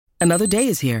Another day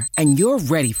is here, and you're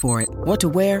ready for it. What to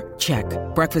wear? Check.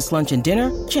 Breakfast, lunch, and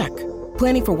dinner? Check.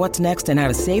 Planning for what's next and how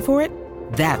to save for it?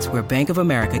 That's where Bank of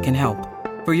America can help.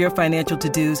 For your financial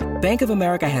to-dos, Bank of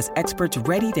America has experts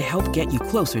ready to help get you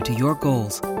closer to your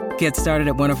goals. Get started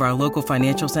at one of our local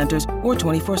financial centers or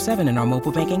 24/7 in our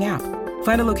mobile banking app.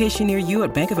 Find a location near you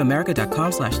at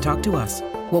bankofamerica.com/talktous.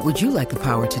 What would you like the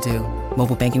power to do?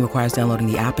 Mobile banking requires downloading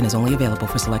the app and is only available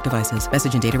for select devices.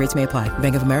 Message and data rates may apply.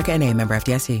 Bank of America N.A., member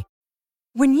FDIC.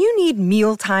 When you need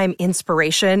mealtime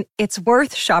inspiration, it's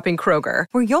worth shopping Kroger,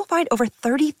 where you'll find over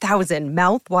 30,000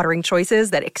 mouth-watering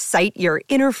choices that excite your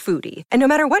inner foodie. And no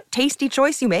matter what tasty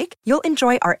choice you make, you'll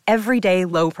enjoy our everyday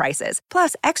low prices,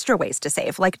 plus extra ways to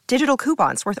save, like digital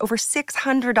coupons worth over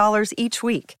 $600 each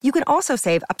week. You can also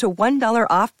save up to $1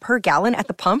 off per gallon at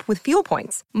the pump with fuel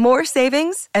points. More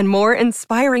savings and more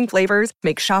inspiring flavors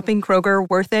make shopping Kroger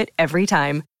worth it every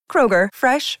time. Kroger,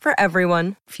 fresh for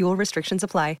everyone. Fuel restrictions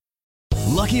apply.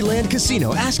 Lucky Land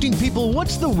Casino, asking people,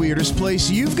 what's the weirdest place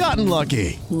you've gotten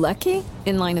lucky? Lucky?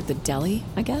 In line at the deli,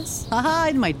 I guess? Aha,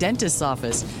 in my dentist's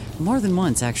office. More than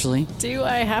once, actually. Do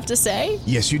I have to say?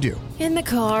 Yes, you do. In the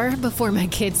car before my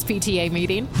kids' PTA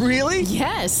meeting. Really?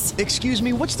 Yes. Excuse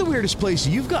me, what's the weirdest place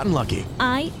you've gotten lucky?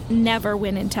 I never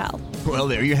win and tell. Well,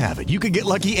 there you have it. You can get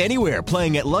lucky anywhere,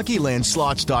 playing at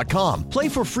LuckyLandSlots.com. Play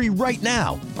for free right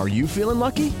now. Are you feeling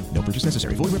lucky? No purchase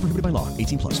necessary. Void where prohibited by law.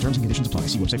 18+. Terms and conditions apply.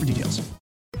 See website for details.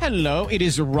 Hello, it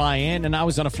is Ryan, and I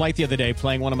was on a flight the other day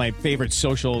playing one of my favorite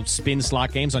social spin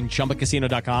slot games on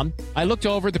ChumbaCasino.com. I looked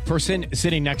over at the person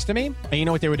sitting next to me, and you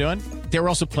know what they were doing? They were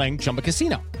also playing Chumba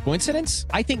Casino. Coincidence?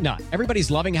 I think not.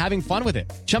 Everybody's loving having fun with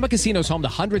it. Chumba Casino is home to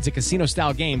hundreds of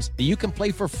casino-style games that you can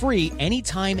play for free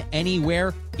anytime,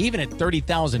 anywhere, even at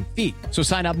 30,000 feet. So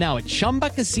sign up now at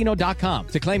ChumbaCasino.com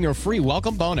to claim your free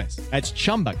welcome bonus. That's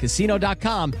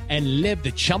ChumbaCasino.com and live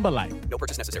the Chumba life. No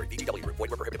purchase necessary. VGW. Void where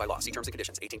prohibited by law. See terms and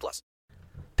conditions. 18+.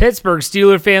 Pittsburgh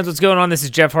Steelers fans, what's going on? This is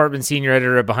Jeff Hartman, senior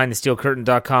editor at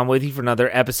BehindTheSteelCurtain.com, with you for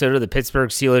another episode of the Pittsburgh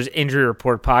Steelers Injury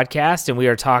Report podcast, and we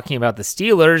are talking about the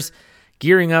Steelers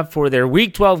gearing up for their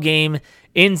Week 12 game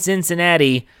in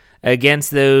Cincinnati against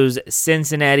those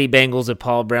Cincinnati Bengals at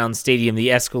Paul Brown Stadium, the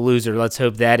Escalooser. Let's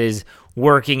hope that is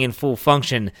working in full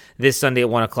function this Sunday at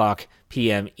 1 o'clock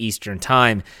p.m. Eastern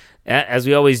Time. As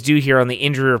we always do here on the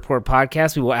Injury Report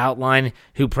podcast, we will outline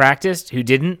who practiced, who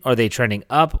didn't. Are they trending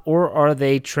up or are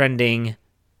they trending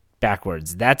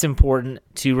backwards? That's important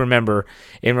to remember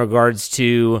in regards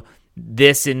to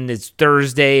this, and it's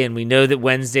Thursday, and we know that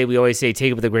Wednesday, we always say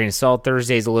take it with a grain of salt.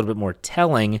 Thursday is a little bit more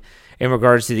telling in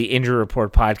regards to the Injury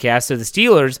Report podcast. So the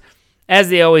Steelers,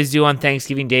 as they always do on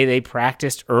Thanksgiving Day, they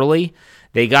practiced early.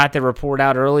 They got the report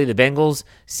out early. The Bengals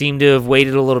seem to have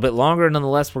waited a little bit longer.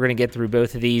 Nonetheless, we're going to get through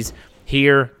both of these.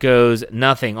 Here goes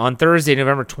nothing. On Thursday,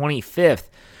 November 25th,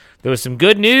 there was some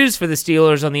good news for the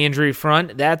Steelers on the injury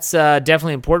front. That's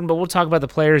definitely important, but we'll talk about the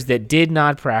players that did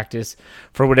not practice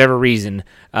for whatever reason.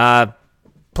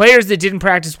 Players that didn't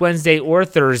practice Wednesday or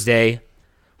Thursday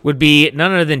would be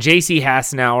none other than J.C.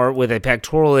 Hassenauer with a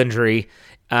pectoral injury,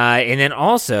 and then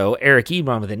also Eric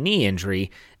Ebron with a knee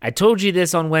injury. I told you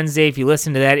this on Wednesday. If you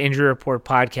listen to that Injury Report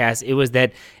podcast, it was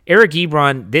that Eric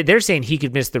Ebron, they're saying he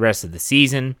could miss the rest of the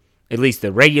season, at least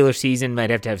the regular season,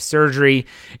 might have to have surgery.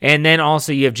 And then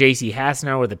also you have J.C.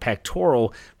 Hassenauer with a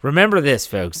pectoral. Remember this,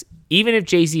 folks. Even if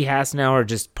J.C. Hassenauer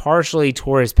just partially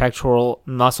tore his pectoral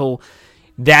muscle,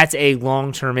 that's a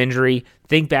long-term injury.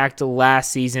 Think back to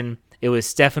last season. It was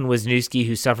Stefan Wisniewski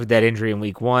who suffered that injury in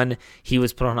week 1. He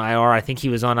was put on IR. I think he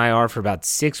was on IR for about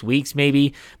 6 weeks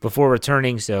maybe before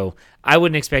returning. So I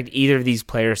wouldn't expect either of these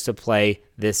players to play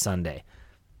this Sunday.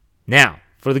 Now,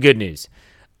 for the good news.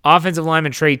 Offensive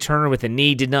lineman Trey Turner with a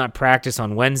knee did not practice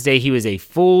on Wednesday. He was a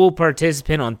full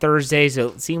participant on Thursday, so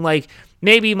it seemed like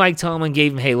maybe Mike Tomlin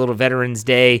gave him, hey, a little Veterans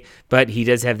Day, but he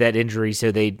does have that injury,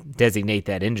 so they designate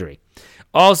that injury.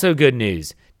 Also good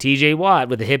news, TJ Watt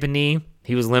with a hip and knee.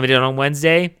 He was limited on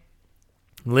Wednesday,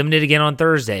 limited again on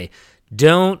Thursday.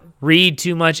 Don't read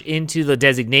too much into the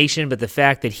designation, but the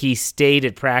fact that he stayed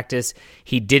at practice,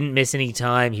 he didn't miss any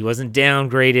time, he wasn't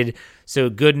downgraded, so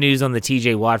good news on the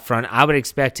TJ Watt front. I would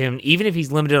expect him, even if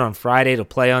he's limited on Friday, to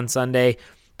play on Sunday,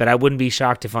 but I wouldn't be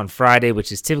shocked if on Friday,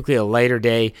 which is typically a lighter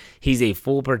day, he's a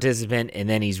full participant and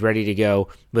then he's ready to go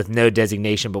with no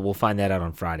designation, but we'll find that out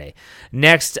on Friday.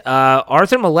 Next,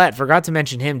 Arthur Millette, forgot to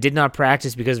mention him, did not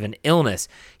practice because of an illness.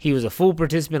 He was a full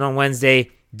participant on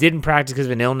Wednesday, didn't practice because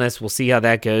of an illness. We'll see how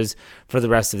that goes for the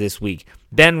rest of this week.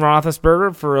 Ben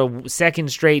Roethlisberger, for a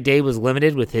second straight day, was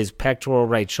limited with his pectoral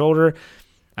right shoulder.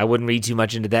 I wouldn't read too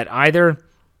much into that either.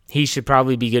 He should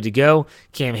probably be good to go.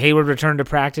 Cam Hayward returned to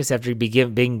practice after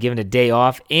being given a day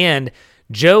off. And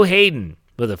Joe Hayden,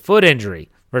 with a foot injury.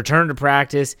 Returned to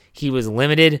practice. He was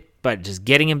limited, but just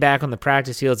getting him back on the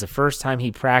practice field, it's the first time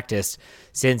he practiced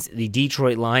since the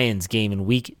Detroit Lions game in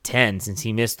Week 10, since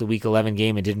he missed the Week 11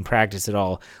 game and didn't practice at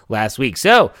all last week.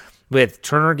 So, with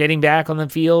Turner getting back on the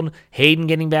field, Hayden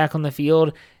getting back on the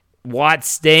field, Watt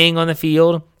staying on the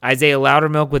field, Isaiah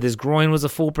Loudermilk with his groin was a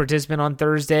full participant on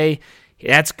Thursday.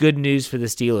 That's good news for the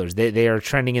Steelers. They are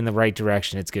trending in the right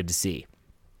direction. It's good to see.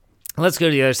 Let's go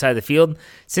to the other side of the field.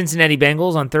 Cincinnati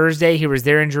Bengals on Thursday. Here was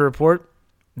their injury report.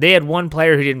 They had one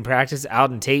player who didn't practice,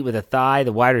 Alden Tate with a thigh,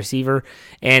 the wide receiver,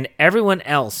 and everyone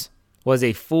else was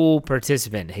a full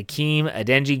participant. Hakeem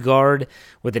Adeniji, guard,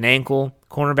 with an ankle.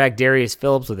 Cornerback Darius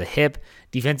Phillips with a hip.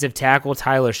 Defensive tackle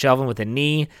Tyler Shelvin with a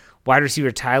knee. Wide receiver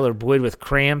Tyler Boyd with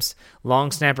cramps.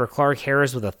 Long snapper Clark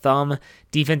Harris with a thumb.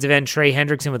 Defensive end Trey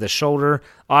Hendrickson with a shoulder.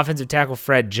 Offensive tackle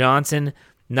Fred Johnson,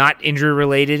 not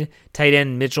injury-related. Tight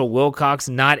end Mitchell Wilcox,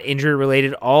 not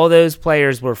injury-related. All those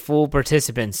players were full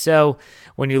participants. So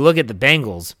when you look at the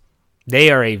Bengals,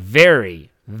 they are a very,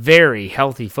 very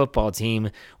healthy football team,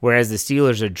 whereas the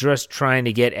Steelers are just trying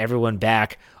to get everyone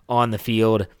back on the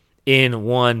field in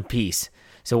one piece.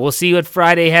 So we'll see what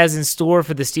Friday has in store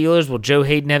for the Steelers. Will Joe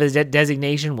Hayden have his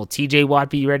designation? Will TJ Watt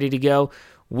be ready to go?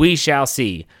 We shall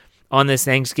see. On this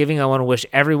Thanksgiving, I want to wish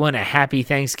everyone a happy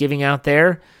Thanksgiving out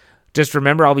there. Just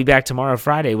remember, I'll be back tomorrow,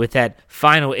 Friday, with that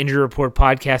final injury report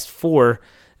podcast for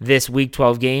this Week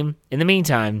 12 game. In the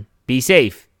meantime, be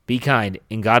safe, be kind,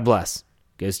 and God bless.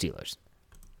 Go Steelers.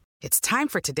 It's time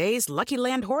for today's Lucky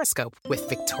Land horoscope with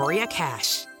Victoria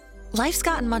Cash. Life's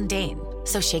gotten mundane,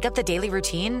 so shake up the daily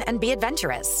routine and be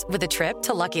adventurous with a trip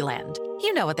to Lucky Land.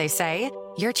 You know what they say.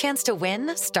 Your chance to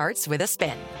win starts with a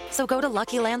spin. So go to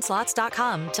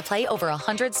LuckyLandSlots.com to play over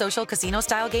 100 social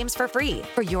casino-style games for free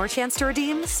for your chance to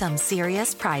redeem some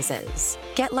serious prizes.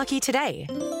 Get lucky today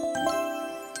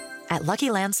at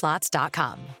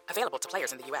LuckyLandSlots.com. Available to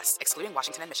players in the U.S., excluding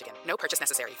Washington and Michigan. No purchase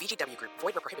necessary. VGW Group.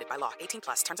 Void where prohibited by law.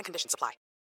 18+. Terms and conditions apply.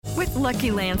 With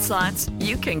Lucky Land Slots,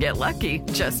 you can get lucky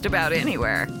just about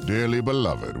anywhere. Dearly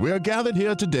beloved, we are gathered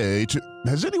here today to...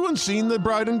 Has anyone seen the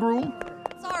bride and groom?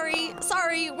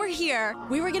 Sorry, we're here.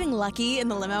 We were getting lucky in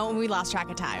the limo and we lost track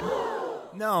of time.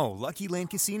 No, Lucky Land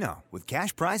Casino, with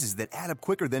cash prizes that add up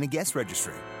quicker than a guest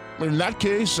registry. In that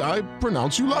case, I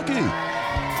pronounce you lucky.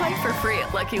 Play for free at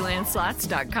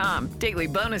LuckyLandSlots.com. Daily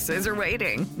bonuses are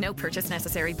waiting. No purchase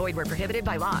necessary. Void where prohibited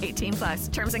by law.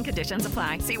 18+. Terms and conditions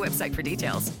apply. See website for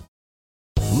details.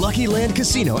 Lucky Land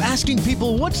Casino, asking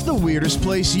people, what's the weirdest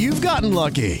place you've gotten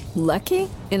lucky? Lucky?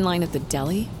 In line at the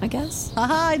deli, I guess?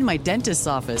 Aha, in my dentist's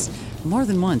office. More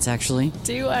than once, actually.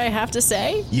 Do I have to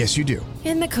say? Yes, you do.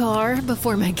 In the car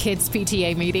before my kids'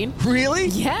 PTA meeting. Really?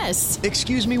 Yes.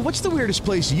 Excuse me, what's the weirdest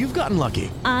place you've gotten lucky?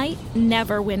 I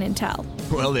never win and tell.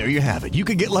 Well, there you have it. You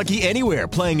can get lucky anywhere,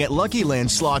 playing at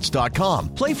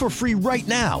LuckyLandSlots.com. Play for free right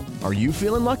now. Are you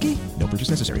feeling lucky? No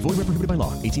purchase necessary. Void where prohibited by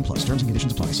law. 18+. Terms and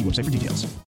conditions apply. See website for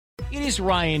details. It is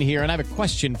Ryan here, and I have a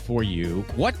question for you.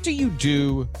 What do you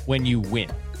do when you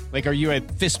win? Like, are you a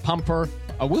fist pumper,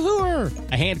 a woohooer,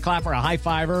 a hand clapper, a high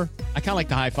fiver? I kind of like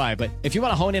the high five, but if you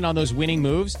want to hone in on those winning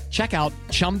moves, check out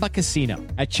Chumba Casino.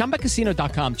 At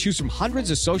ChumbaCasino.com, choose from hundreds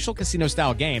of social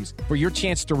casino-style games for your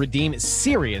chance to redeem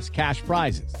serious cash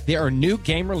prizes. There are new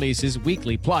game releases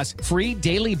weekly, plus free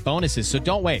daily bonuses, so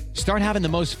don't wait. Start having the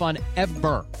most fun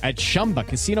ever at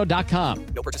ChumbaCasino.com.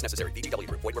 No purchase necessary. VGW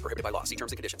Group. Void where prohibited by law. See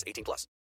terms and conditions. 18+.